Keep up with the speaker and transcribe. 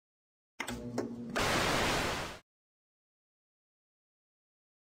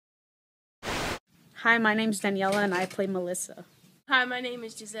Hi, my name's Daniela and I play Melissa. Hi, my name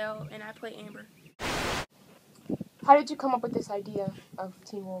is Giselle and I play Amber. How did you come up with this idea of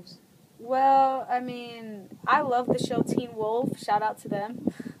Teen Wolves? Well, I love the show Teen Wolf. Shout out to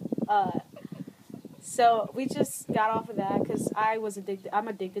them. So we just got off of that because I'm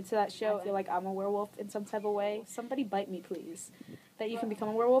addicted to that show. I feel like I'm a werewolf in some type of way. Somebody bite me, please. That you can become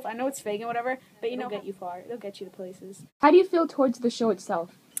a werewolf. I know it's fake and whatever, but it'll get you far. It'll get you to places. How do you feel towards the show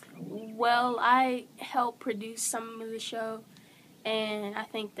itself? Well, I helped produce some of the show, and I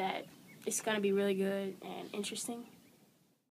think that it's going to be really good and interesting.